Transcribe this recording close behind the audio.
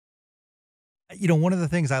One of the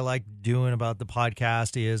things I like doing about the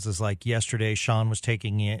podcast is like yesterday, Sean was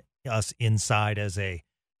us inside as a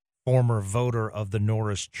former voter of the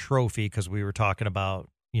Norris Trophy because we were talking about,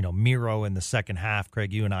 Miro in the second half.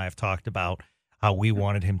 Craig, you and I have talked about how we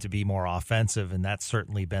wanted him to be more offensive, and that's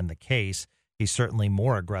certainly been the case. He's certainly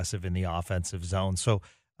more aggressive in the offensive zone. So,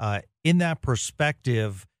 in that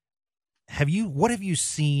perspective, what have you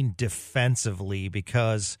seen defensively?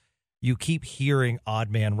 Because you keep hearing odd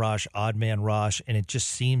man rush, and it just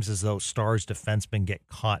seems as though Stars defensemen get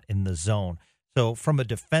caught in the zone. So from a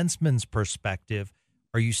defenseman's perspective,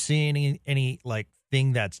 are you seeing any like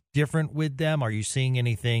thing that's different with them? Are you seeing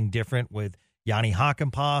anything different with Yanni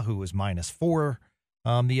Hakanpää, who was -4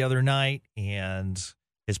 the other night, and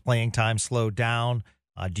his playing time slowed down?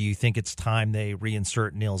 Do you think it's time they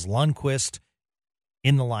reinsert Nils Lundqvist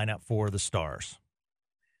in the lineup for the Stars?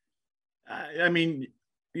 I mean,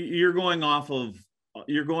 you're going off of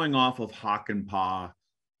Hakanpää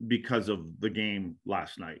because of the game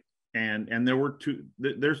last night, and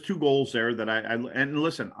there's two goals there that and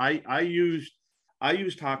listen, I used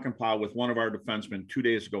Hakanpää with one of our defensemen 2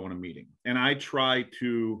 days ago in a meeting, and I try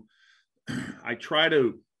to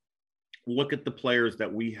look at the players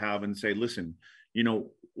that we have and say, listen,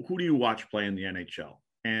 who do you watch play in the NHL?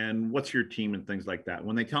 And what's your team and things like that.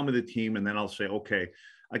 When they tell me the team, and then I'll say, okay,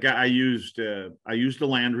 I used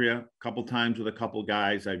Delandria a couple times with a couple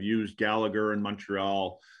guys. I've used Gallagher in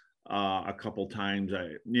Montreal a couple times.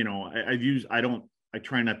 I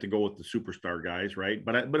try not to go with the superstar guys, right?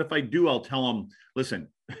 But if I do, I'll tell them, listen,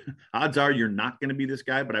 odds are you're not going to be this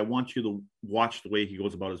guy, but I want you to watch the way he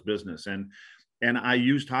goes about his business. And I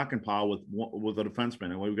used Hakanpää with a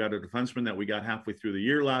defenseman, and we've got a defenseman that we got halfway through the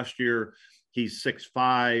year last year. He's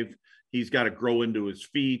 6'5". He's got to grow into his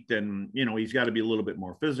feet, and he's got to be a little bit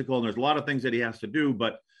more physical. And there's a lot of things that he has to do.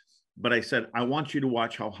 But I said, I want you to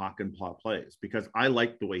watch how Hakanpää plays, because I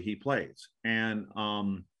like the way he plays. And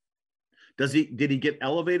did he get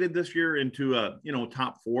elevated this year into a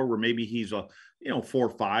top 4 where maybe he's a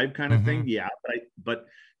 4-5 kind of thing? Yeah, but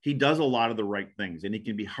he does a lot of the right things, and he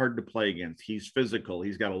can be hard to play against. He's physical.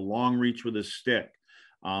 He's got a long reach with his stick.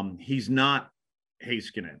 He's not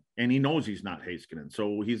Heiskanen, and he knows he's not Heiskanen.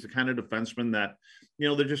 So he's the kind of defenseman that,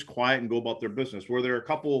 they're just quiet and go about their business. Were there a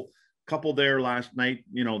couple there last night?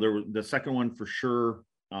 There was the second one for sure.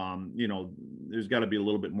 There's got to be a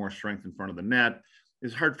little bit more strength in front of the net.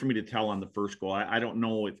 It's hard for me to tell on the first goal. I don't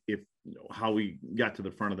know if how we got to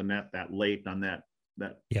the front of the net that late on that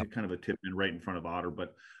kind of a tip in right in front of Otter.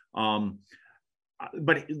 But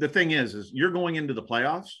the thing is you're going into the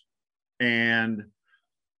playoffs, and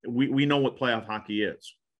we know what playoff hockey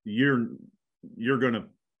is.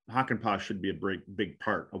 Hakanpää should be a big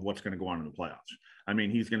part of what's going to go on in the playoffs. I mean,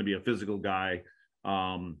 he's going to be a physical guy.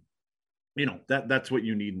 That's what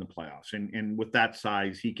you need in the playoffs. And with that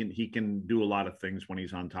size, he can do a lot of things when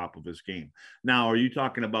he's on top of his game. Now, are you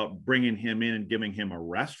talking about bringing him in and giving him a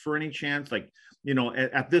rest for any chance? Like,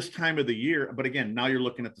 at this time of the year, but again, now you're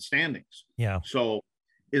looking at the standings. Yeah. So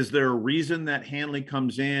is there a reason that Hanley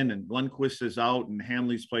comes in and Lundqvist is out, and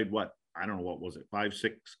Hanley's played what was it,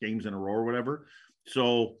 5-6 games in a row or whatever?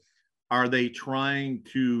 So are they trying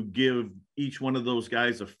to give each one of those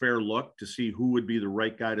guys a fair look to see who would be the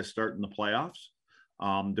right guy to start in the playoffs?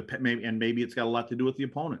 Maybe it's got a lot to do with the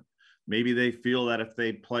opponent. Maybe they feel that if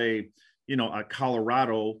they play, a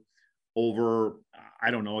Colorado over,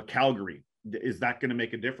 a Calgary, is that going to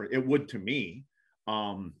make a difference? It would to me.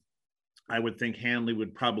 I would think Hanley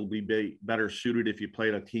would probably be better suited if you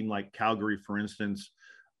played a team like Calgary, for instance,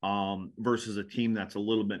 versus a team that's a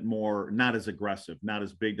little bit more, not as aggressive, not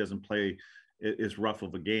as big, doesn't play as rough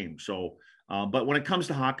of a game. So, but when it comes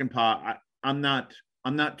to Hakanpää, I'm not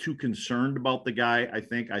too concerned about the guy. I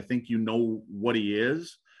think what he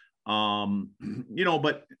is.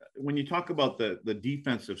 But when you talk about the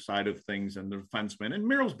defensive side of things and the defensemen, and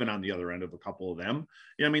Miro's been on the other end of a couple of them.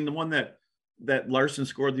 Yeah, I mean, the one that Larson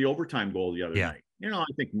scored the overtime goal the other night. I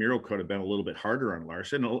think Miro could have been a little bit harder on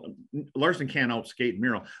Larson. Larson can't outskate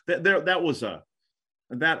Miro.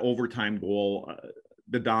 That overtime goal,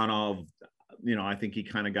 Dodonov, I think he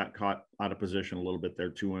kind of got caught out of position a little bit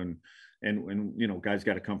there too. And guys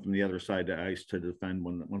got to come from the other side of the ice to defend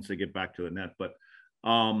once they get back to the net. But,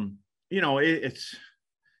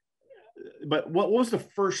 but what was the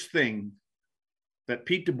first thing that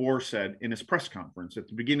Pete DeBoer said in his press conference at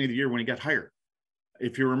the beginning of the year when he got hired,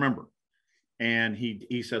 if you remember? And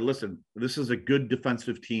he said, listen, this is a good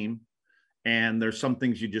defensive team, and there's some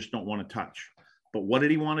things you just don't want to touch. But what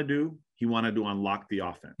did he want to do? He wanted to unlock the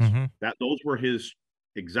offense. Those were his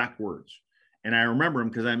exact words. And I remember him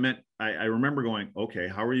because I remember going, okay,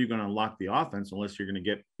 how are you going to unlock the offense unless you're going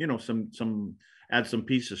to get, some add some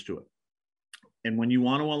pieces to it. And when you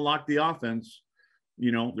want to unlock the offense,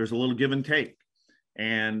 there's a little give and take.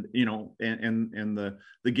 And, and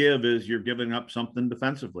the give is you're giving up something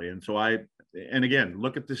defensively. And so and again,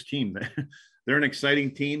 look at this team. They're an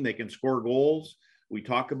exciting team. They can score goals. We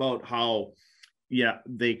talk about how, yeah,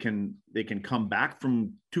 they can come back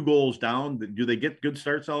from 2 goals down. Do they get good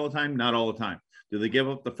starts all the time? Not all the time. Do they give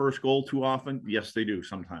up the first goal too often? Yes, they do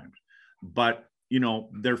sometimes. But,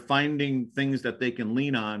 they're finding things that they can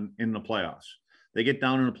lean on in the playoffs. They get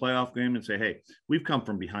down in a playoff game and say, hey, we've come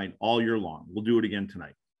from behind all year long. We'll do it again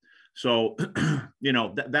tonight. So,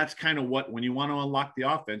 that's kind of when you want to unlock the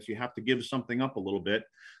offense, you have to give something up a little bit.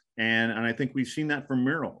 And I think we've seen that from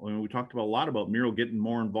Miro. I mean, we talked a lot about Miro getting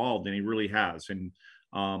more involved than he really has. And,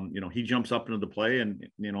 he jumps up into the play. And,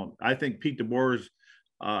 I think Pete DeBoer's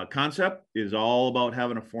concept is all about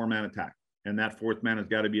having a 4-man attack. And that 4th man has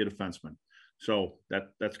got to be a defenseman. So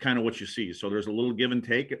that's kind of what you see. So there's a little give and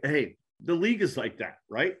take. Hey, the league is like that,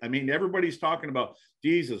 right? I mean, everybody's talking about,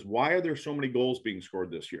 Jesus, why are there so many goals being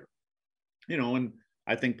scored this year? And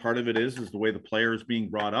I think part of it is the way the player is being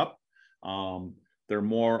brought up. They're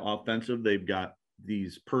more offensive. They've got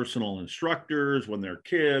these personal instructors when they're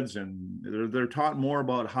kids, and they're taught more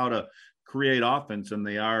about how to create offense than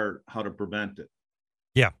they are how to prevent it.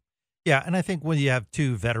 Yeah. Yeah. And I think when you have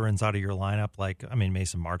 2 veterans out of your lineup,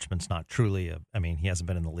 Mason Marchment's not truly he hasn't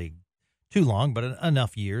been in the league too long, but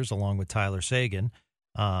enough years along with Tyler Seguin.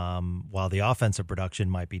 While the offensive production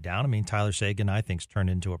might be down, Tyler Seguin, I think, has turned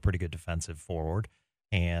into a pretty good defensive forward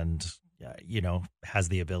and, has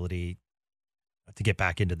the ability to get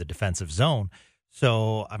back into the defensive zone.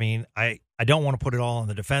 So, I don't want to put it all on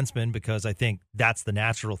the defenseman because I think that's the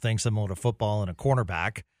natural thing, similar to football and a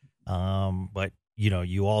cornerback. But,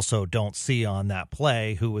 you also don't see on that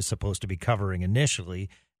play who was supposed to be covering initially.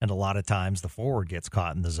 And a lot of times the forward gets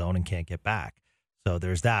caught in the zone and can't get back. So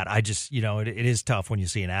there's that. I just, it is tough when you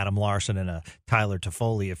see an Adam Larson and a Tyler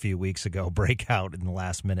Toffoli a few weeks ago break out in the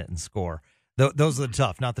last minute and score. Those are the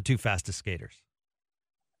tough, not the 2 fastest skaters.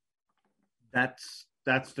 That's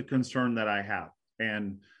the concern that I have.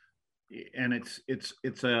 And it's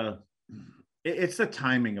the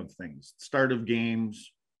timing of things, start of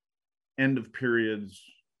games, end of periods,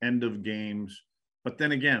 end of games. But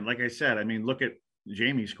then again, like I said, look at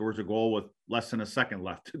Jamie scores a goal with less than a second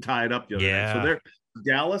left to tie it up the other night. So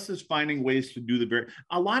Dallas is finding ways to do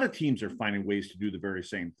a lot of teams are finding ways to do the very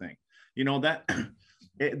same thing. That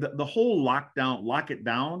the whole lock it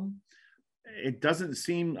down, it doesn't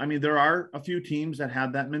seem, there are a few teams that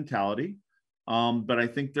have that mentality. But I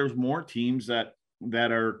think there's more teams that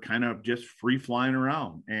are kind of just free flying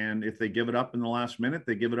around. And if they give it up in the last minute,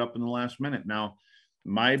 they give it up in the last minute. Now,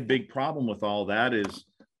 my big problem with all that is,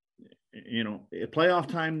 at playoff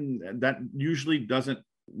time, that usually doesn't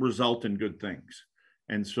result in good things.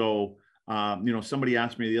 And so, somebody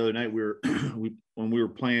asked me the other night, when we were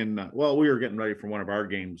playing, we were getting ready for one of our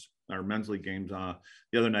games, our men's league games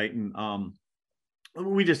the other night. And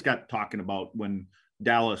we just got talking about when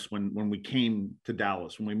we came to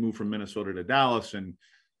Dallas, when we moved from Minnesota to Dallas, and,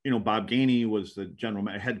 Bob Gainey was the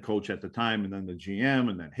head coach at the time, and then the GM,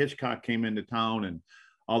 and then Hitchcock came into town and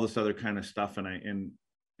all this other kind of stuff. And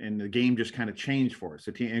the game just kind of changed for us.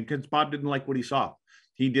 The team, and because Bob didn't like what he saw.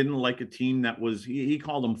 He didn't like a team that was, he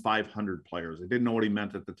called them 500 players. I didn't know what he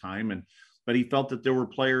meant at the time. But he felt that there were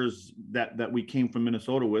players that we came from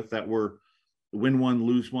Minnesota with that were win one,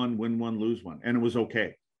 lose one, win one, lose one. And it was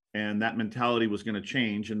okay. And that mentality was going to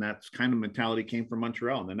change. And that's kind of mentality came from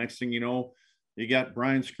Montreal. And the next thing you know, you got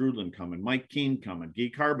Brian Scrudlin coming, Mike Keane coming,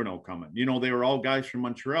 Guy Carbonneau coming. They were all guys from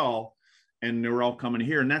Montreal, and they were all coming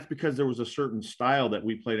here. And that's because there was a certain style that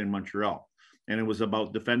we played in Montreal. And it was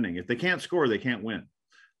about defending. If they can't score, they can't win.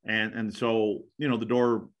 And so, the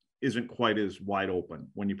door isn't quite as wide open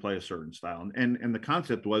when you play a certain style. And the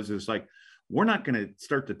concept is like, we're not going to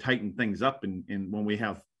start to tighten things up in when we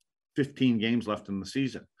have 15 games left in the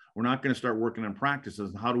season. We're not going to start working on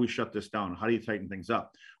practices. How do we shut this down? How do you tighten things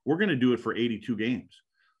up? We're going to do it for 82 games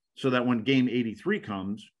so that when game 83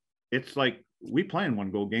 comes, it's like we play in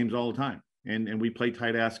 1-goal games all the time. And we play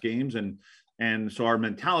tight ass games. And so our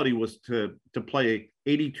mentality was to play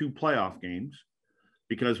 82 playoff games,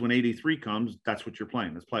 because when 83 comes, that's what you're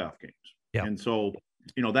playing. It's playoff games. Yeah. And so,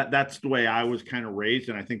 that's the way I was kind of raised.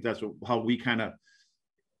 And I think that's how we kind of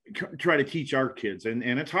try to teach our kids. And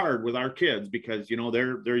it's hard with our kids because,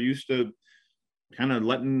 they're used to kind of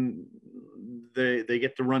letting they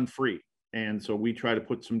get to run free. And so we try to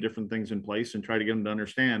put some different things in place and try to get them to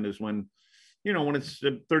understand is when when it's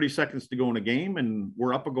 30 seconds to go in a game and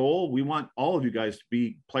we're up a goal, we want all of you guys to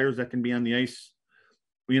be players that can be on the ice,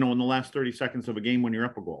 in the last 30 seconds of a game when you're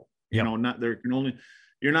up a goal. Yep.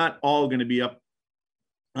 You're not all going to be up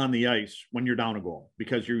on the ice when you're down a goal,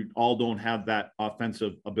 because you all don't have that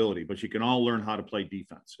offensive ability, but you can all learn how to play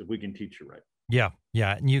defense if we can teach you right. Yeah.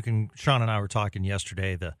 Yeah. And Sean and I were talking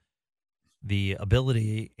yesterday, the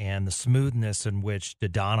ability and the smoothness in which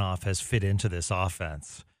Dodonov has fit into this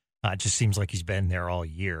offense. It just seems like he's been there all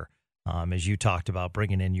year. As you talked about,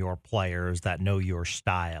 bringing in your players that know your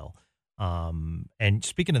style. And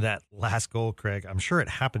speaking of that last goal, Craig, I'm sure it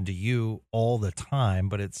happened to you all the time,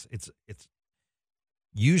 but it's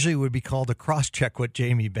usually would be called a cross check what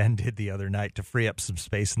Jamie Benn did the other night to free up some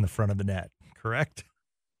space in the front of the net. Correct?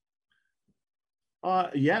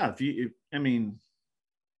 Yeah. If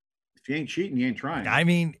you ain't cheating, you ain't trying. I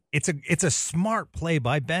mean, it's a smart play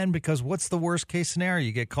by Ben, because what's the worst case scenario?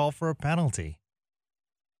 You get called for a penalty.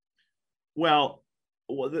 Well,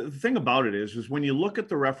 the thing about it is when you look at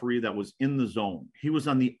the referee that was in the zone, he was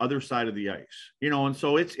on the other side of the ice, and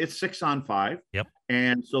so it's 6-on-5. Yep.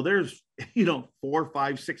 And so there's, 4,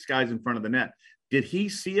 5, 6 guys in front of the net. Did he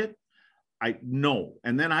see it? No.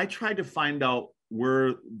 And then I tried to find out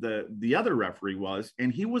where the other referee was,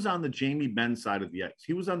 and he was on the Jamie Benn side of the ice.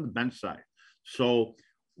 He was on the bench side. So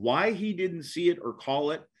why he didn't see it or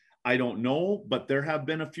call it, I don't know, but there have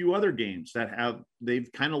been a few other games that they've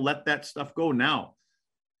kind of let that stuff go. Now,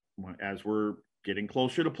 as we're getting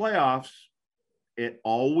closer to playoffs, it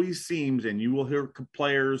always seems, and you will hear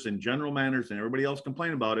players and general managers and everybody else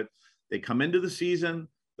complain about it, they come into the season,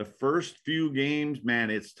 the first few games, man,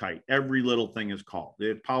 it's tight. Every little thing is called.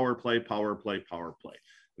 It's power play, power play, power play.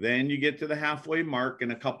 Then you get to the halfway mark,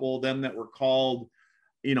 and a couple of them that were called,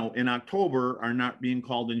 in October are not being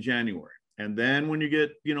called in January. And then when you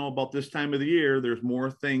get, about this time of the year, there's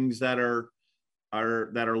more things that are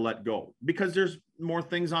let go because there's more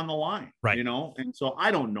things on the line, right? And so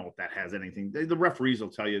I don't know if that has anything. The referees will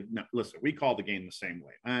tell you, no, listen, we call the game the same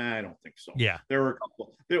way. I don't think so. Yeah, there were a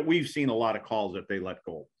couple that we've seen a lot of calls that they let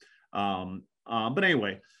go. But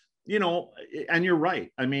anyway, and you're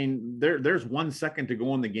right. I mean, there's 1 second to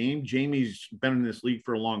go in the game. Jamie's been in this league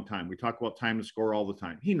for a long time. We talk about time to score all the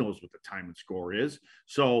time. He knows what the time and score is.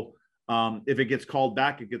 So if it gets called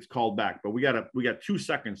back, it gets called back. But we got 2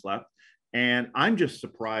 seconds left. And I'm just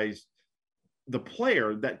surprised the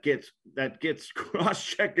player that gets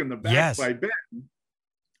cross-checked in the back by Ben,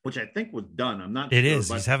 which I think was done. I'm not sure. It is.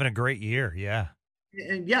 He's having a great year. Yeah.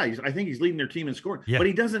 And yeah, I think he's leading their team in scoring. Yeah. But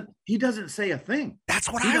he doesn't say a thing. That's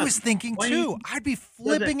what I was thinking too. I'd be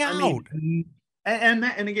flipping out.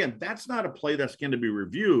 And again, that's not a play that's going to be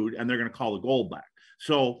reviewed and they're going to call the goal back.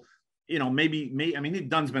 So, maybe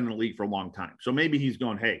Dunn's been in the league for a long time. So maybe he's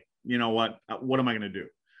going, hey, you know what am I going to do?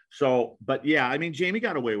 So, but yeah, Jamie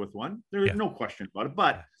got away with one. There's no question about it.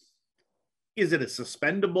 But is it a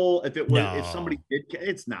suspendable? If somebody did,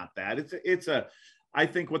 it's not that. I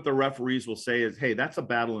think what the referees will say is, hey, that's a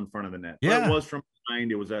battle in front of the net. Yeah. But it was from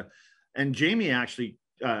behind. And Jamie actually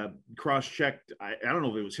cross-checked. I don't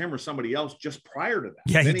know if it was him or somebody else just prior to that.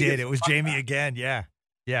 Yeah, he did. It was Jamie again. Yeah.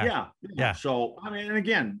 So, and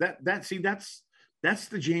again, that's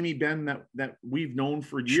the Jamie Benn that we've known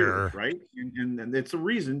for years, right? And it's a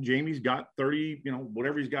reason Jamie's got 30,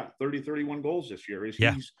 whatever he's got, 30, 31 goals this year.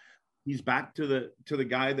 He's back to the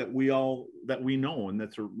guy that we know. And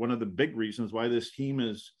that's one of the big reasons why this team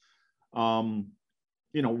is,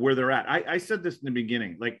 where they're at. I said this in the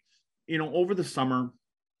beginning, over the summer,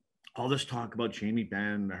 all this talk about Jamie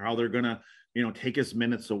Benn, how they're going to, take his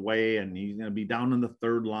minutes away and he's going to be down in the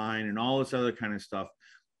third line and all this other kind of stuff.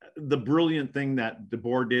 The brilliant thing that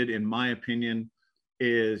DeBoer did, in my opinion,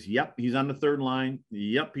 is, he's on the third line.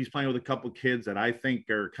 He's playing with a couple of kids that I think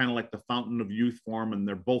are kind of like the fountain of youth for him, and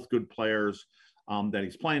they're both good players that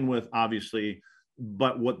he's playing with, obviously.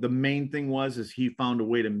 But what the main thing is he found a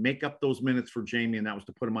way to make up those minutes for Jamie, and that was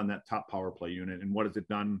to put him on that top power play unit. And what has it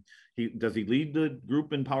done? Does he lead the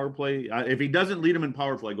group in power play? If he doesn't lead him in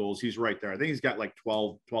power play goals, he's right there. I think he's got like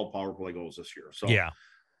 12 power play goals this year. So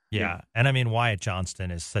Yeah. And Wyatt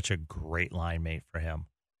Johnston is such a great line mate for him.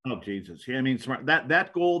 Oh, Jesus. Yeah, smart.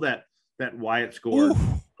 That goal that Wyatt scored,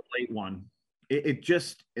 the late one, it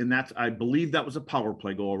just, and I believe that was a power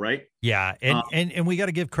play goal, right? Yeah. And we got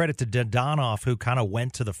to give credit to Dodonov, who kind of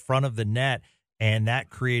went to the front of the net, and that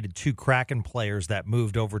created 2 Kraken players that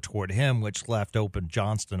moved over toward him, which left open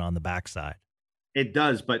Johnston on the backside. It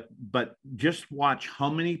does. But just watch how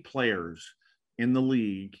many players in the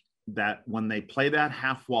league that when they play that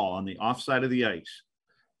half wall on the offside of the ice,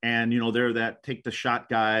 and they're that take the shot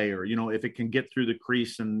guy, or if it can get through the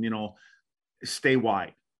crease and stay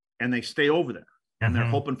wide, and they stay over there and they're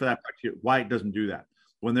hoping for that. Wyatt doesn't do that.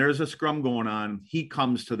 When there's a scrum going on, he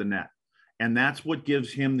comes to the net. And that's what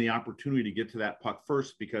gives him the opportunity to get to that puck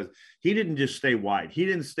first, because he didn't just stay wide. He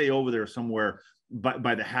didn't stay over there somewhere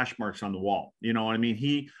by the hash marks on the wall. You know what I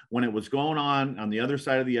mean? When it was going on the other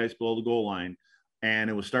side of the ice below the goal line, and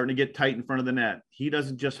it was starting to get tight in front of the net, he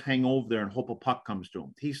doesn't just hang over there and hope a puck comes to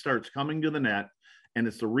him. He starts coming to the net, and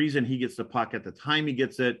it's the reason he gets the puck at the time he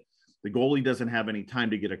gets it. The goalie doesn't have any time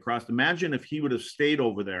to get across. Imagine if he would have stayed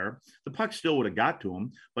over there, the puck still would have got to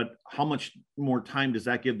him, but how much more time does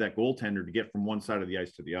that give that goaltender to get from one side of the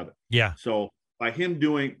ice to the other? Yeah. So by him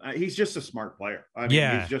doing, he's just a smart player. I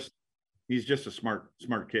mean, he's just a smart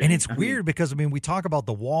kid. And it's weird because, I mean, we talk about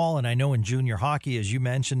the wall, and I know in junior hockey, as you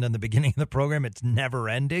mentioned in the beginning of the program, it's never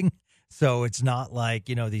ending. So it's not like,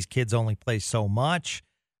 these kids only play so much.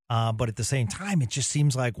 But at the same time, it just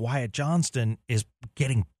seems like Wyatt Johnston is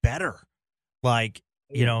getting better. Like,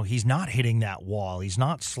 he's not hitting that wall. He's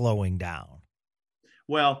not slowing down.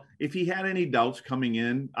 Well, if he had any doubts coming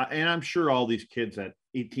in, and I'm sure all these kids at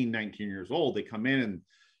 18, 19 years old, they come in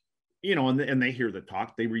and, and they hear the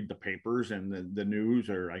talk, they read the papers and the news,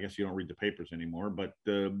 or I guess you don't read the papers anymore, but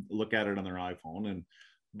look at it on their iPhone.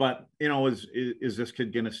 But, is this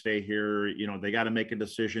kid going to stay here? They got to make a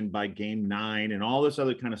decision by game 9 and all this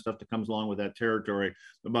other kind of stuff that comes along with that territory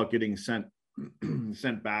about getting sent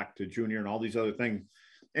back to junior and all these other things.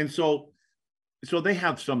 And so they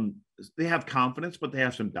have confidence, but they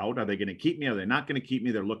have some doubt. Are they going to keep me? Are they not going to keep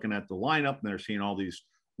me? They're looking at the lineup and they're seeing all these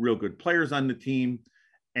real good players on the team.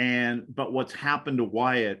 But what's happened to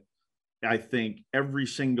Wyatt, I think every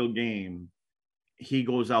single game, he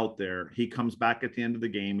goes out there, he comes back at the end of the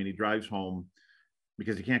game and he drives home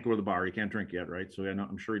because he can't go to the bar. He can't drink yet. Right. So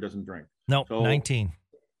I'm sure he doesn't drink. No, nope, 19.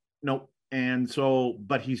 Nope. And so,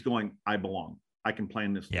 but he's going, I belong. I can play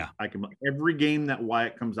in this. Yeah. Every game that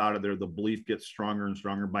Wyatt comes out of there, the belief gets stronger and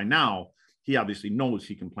stronger. By now, he obviously knows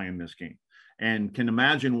he can play in this game and can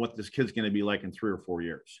imagine what this kid's going to be like in 3 or 4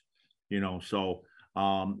 years, so,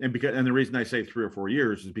 and the reason I say 3 or 4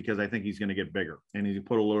 years is because I think he's going to get bigger and he's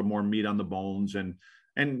put a little more meat on the bones and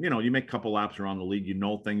you make a couple laps around the league,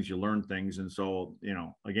 things, you learn things. And so,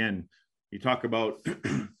 again, you talk about,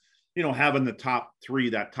 having the top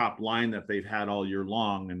 3, that top line that they've had all year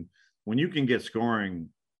long. And when you can get scoring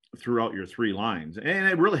throughout your 3 lines, and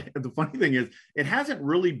the funny thing is it hasn't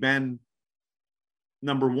really been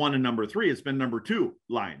number 1 and number 3, it's been number 2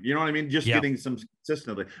 line. You know what I mean? Just getting some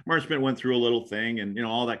consistently. Marchment went through a little thing and,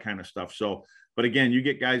 all that kind of stuff. So, but again, you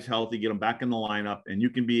get guys healthy, get them back in the lineup, and you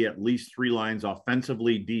can be at least 3 lines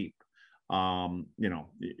offensively deep.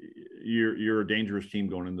 You're a dangerous team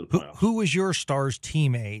going into the playoffs. Who was your Stars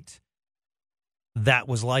teammate that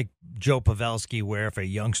was like Joe Pavelski, where if a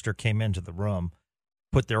youngster came into the room,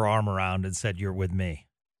 put their arm around and said, "You're with me"?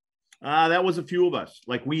 That was a few of us.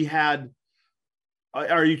 Like we had.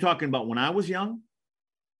 Are you talking about when I was young?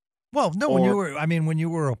 Well, no, when you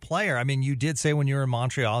were a player. You did say when you were in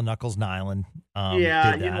Montreal, Knuckles Nyland.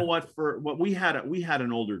 Yeah, you know what? We had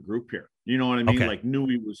an older group here. You know what I mean? Okay. Like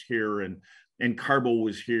Nui was here and Carbo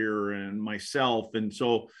was here and myself. And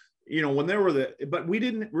so, when there were but we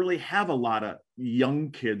didn't really have a lot of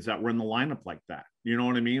young kids that were in the lineup like that. You know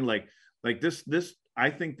what I mean? Like this, I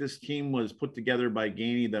think this team was put together by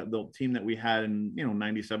Gainey, the team that we had in,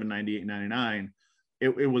 97, 98, 99.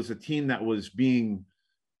 It was a team that was being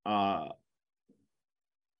kind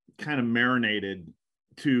of marinated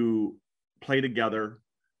to play together,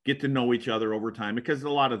 get to know each other over time. Because a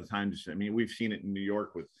lot of the times, we've seen it in New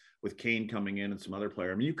York with Kane coming in and some other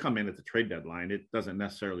player. You come in at the trade deadline, it doesn't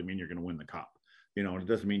necessarily mean you're going to win the cup. It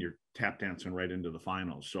doesn't mean you're tap dancing right into the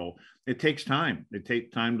finals. So it takes time. It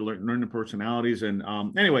takes time to learn the personalities. And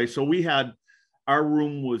anyway, so our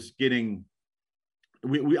room was getting,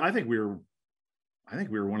 I think we were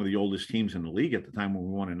one of the oldest teams in the league at the time when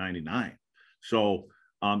we won in 99. So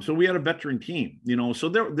we had a veteran team, so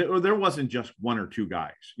there wasn't just 1 or 2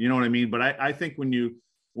 guys, you know what I mean? But I think when you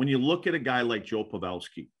look at a guy like Joe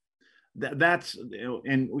Pavelski, that's,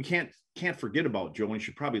 and we can't forget about Joe, and we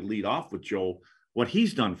should probably lead off with Joe, what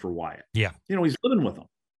he's done for Wyatt. Yeah. He's living with them.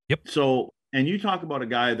 Yep. So, and you talk about a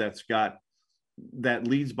guy that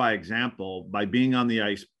leads by example by being on the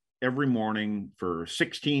ice every morning for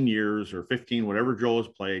 16 years or 15, whatever Joe has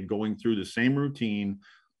played, going through the same routine,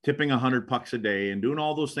 tipping 100 pucks a day and doing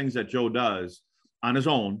all those things that Joe does on his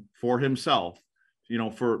own for himself,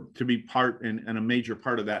 to be part and a major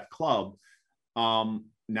part of that club.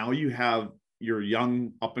 Now you have your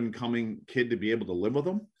young up and coming kid to be able to live with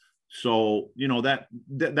them. So,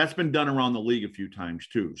 that's been done around the league a few times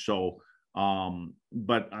too. So,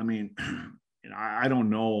 but I don't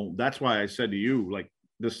know. That's why I said to you, like,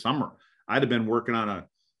 this summer. I'd have been working on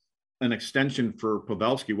an extension for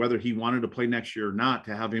Pavelski, whether he wanted to play next year or not,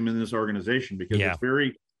 to have him in this organization, because it's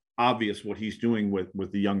very obvious what he's doing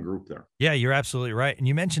with the young group there. Yeah, you're absolutely right. And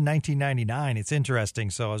you mentioned 1999. It's interesting.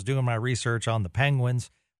 So I was doing my research on the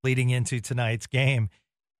Penguins leading into tonight's game,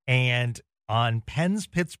 and on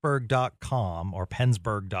penspittsburgh.com or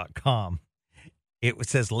pensburg.com, it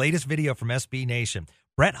says latest video from SB Nation.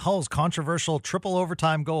 Brett Hull's controversial triple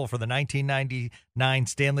overtime goal for the 1999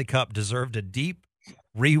 Stanley Cup deserved a deep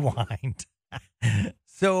rewind.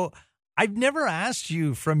 So I've never asked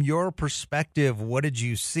you, from your perspective, what did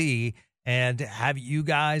you see? And have you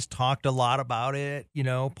guys talked a lot about it,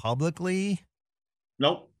 publicly?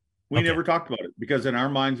 Nope. We never talked about it, because in our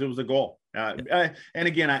minds, it was a goal. And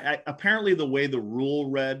again, I apparently the way the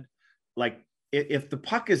rule read, like if the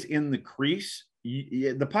puck is in the crease,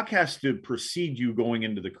 the puck has to precede you going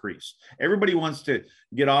into the crease. Everybody wants to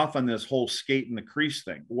get off on this whole skate in the crease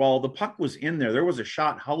thing. Well, the puck was in there. There was a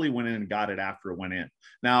shot. Hully went in and got it after it went in.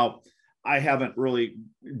 Now, I haven't really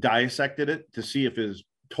dissected it to see if his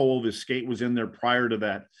toe of his skate was in there prior to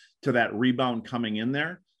that rebound coming in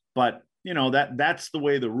there. But that's the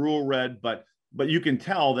way the rule read. But you can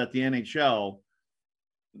tell that the NHL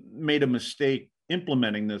made a mistake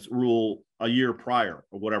implementing this rule a year prior,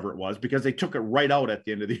 or whatever it was, because they took it right out at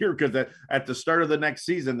the end of the year, because at the start of the next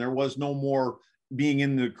season, there was no more being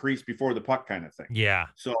in the crease before the puck kind of thing. Yeah.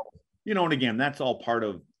 So, and again, that's all part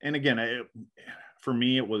of, and again, for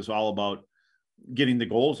me, it was all about getting the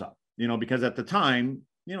goals up, because at the time,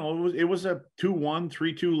 it was a 2-1,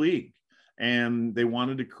 3-2 league, and they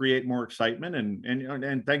wanted to create more excitement.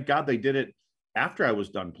 And thank God they did it after I was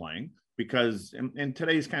done playing, because in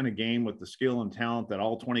today's kind of game, with the skill and talent that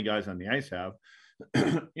all 20 guys on the ice have,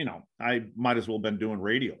 I might as well have been doing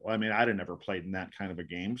radio. I mean, I'd have never played in that kind of a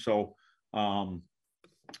game. So I'm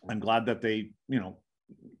glad that they,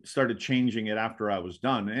 started changing it after I was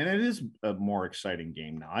done. And it is a more exciting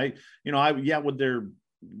game now.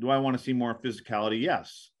 Do I want to see more physicality?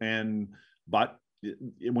 Yes. But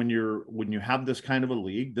when you have this kind of a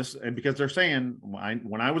league, and because they're saying,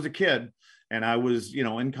 when I was a kid and I was,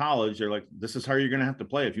 in college, they're like, this is how you're going to have to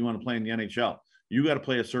play if you want to play in the NHL. You got to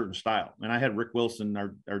play a certain style. And I had Rick Wilson,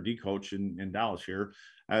 our D coach in Dallas here,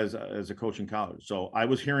 as a coach in college. So I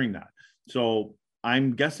was hearing that. So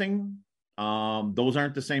I'm guessing those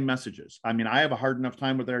aren't the same messages. I mean, I have a hard enough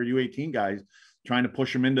time with our U18 guys trying to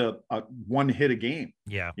push them into one hit a game.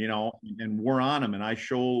 Yeah. And we're on them. And I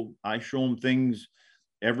show them things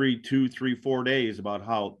every 2, 3, 4 days about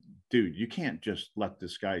how, dude, you can't just let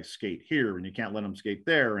this guy skate here, and you can't let him skate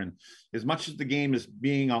there. And as much as the game is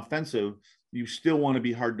being offensive, you still want to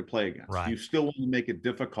be hard to play against. Right. You still want to make it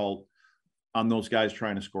difficult on those guys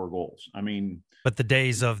trying to score goals. I mean, but the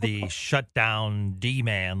days of the shutdown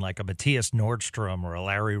D-man like a Matthias Nordstrom or a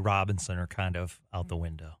Larry Robinson are kind of out the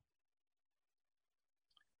window.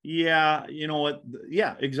 Yeah, you know what?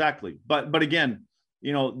 Yeah, exactly. But again,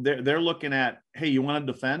 they're looking at, hey, you want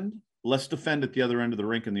to defend? Let's defend at the other end of the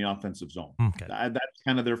rink in the offensive zone. Okay. That's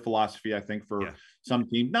kind of their philosophy, I think, for some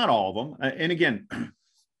teams, not all of them. And again,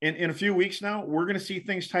 in a few weeks now, we're going to see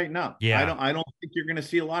things tighten up. Yeah. I don't think you're going to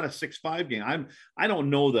see a lot of 6-5 games. I don't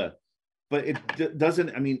know but it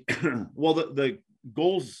doesn't. I mean, well, the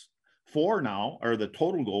goals for now, or the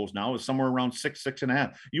total goals now, is somewhere around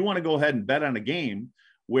 6.5. You want to go ahead and bet on a game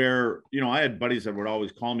where, I had buddies that would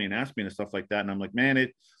always call me and ask me and stuff like that. And I'm like, man,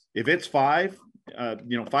 if it's 5,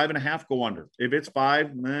 5.5, go under. If it's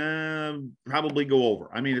 5, probably go over.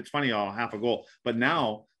 I mean, it's funny how half a goal, but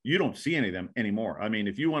now you don't see any of them anymore. I mean,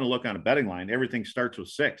 if you want to look on a betting line, everything starts with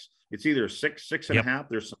 6. It's either 6, 6.5.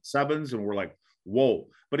 There's some 7s, and we're like, whoa.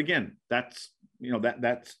 But again, that's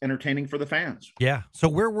entertaining for the fans. Yeah. So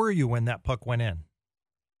where were you when that puck went in?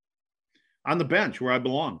 On the bench, where I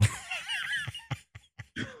belong.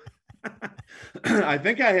 I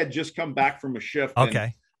think I had just come back from a shift.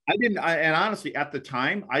 Okay. And honestly, at the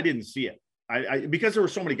time, I didn't see it. I because there were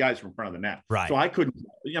so many guys from front of the net. Right. So I couldn't,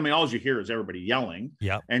 all you hear is everybody yelling.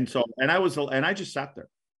 Yeah. And I just sat there.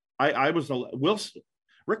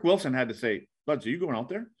 Rick Wilson had to say, Buds, are you going out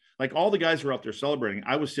there? Like, all the guys were out there celebrating.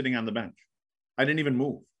 I was sitting on the bench. I didn't even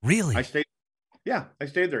move. Really? I stayed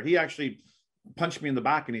there. He actually punched me in the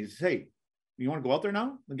back, and he said, hey, you want to go out there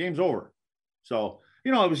now? The game's over. So,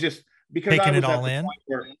 it was just because taking I was it all in.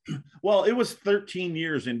 Well, it was 13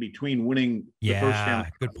 years in between winning the first Stanley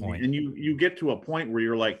Cup. Good point. And you get to a point where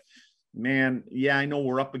you're like, man, yeah, I know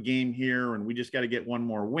we're up a game here, and we just got to get one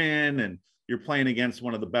more win. And you're playing against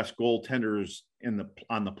one of the best goaltenders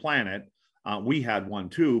on the planet. We had one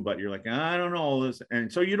too, but you're like, I don't know this.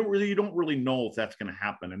 And so you don't really know if that's going to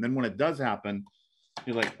happen. And then when it does happen,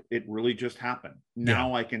 You're like, it really just happened.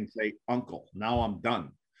 Now I can say uncle. Now I'm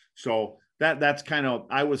done. So that's kind of,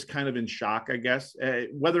 I was kind of in shock, I guess.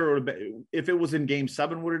 Whether it would have been, if it was in game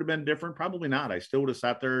 7, would it have been different? Probably not. I still would have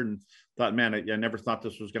sat there and thought, man, I never thought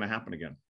this was going to happen again.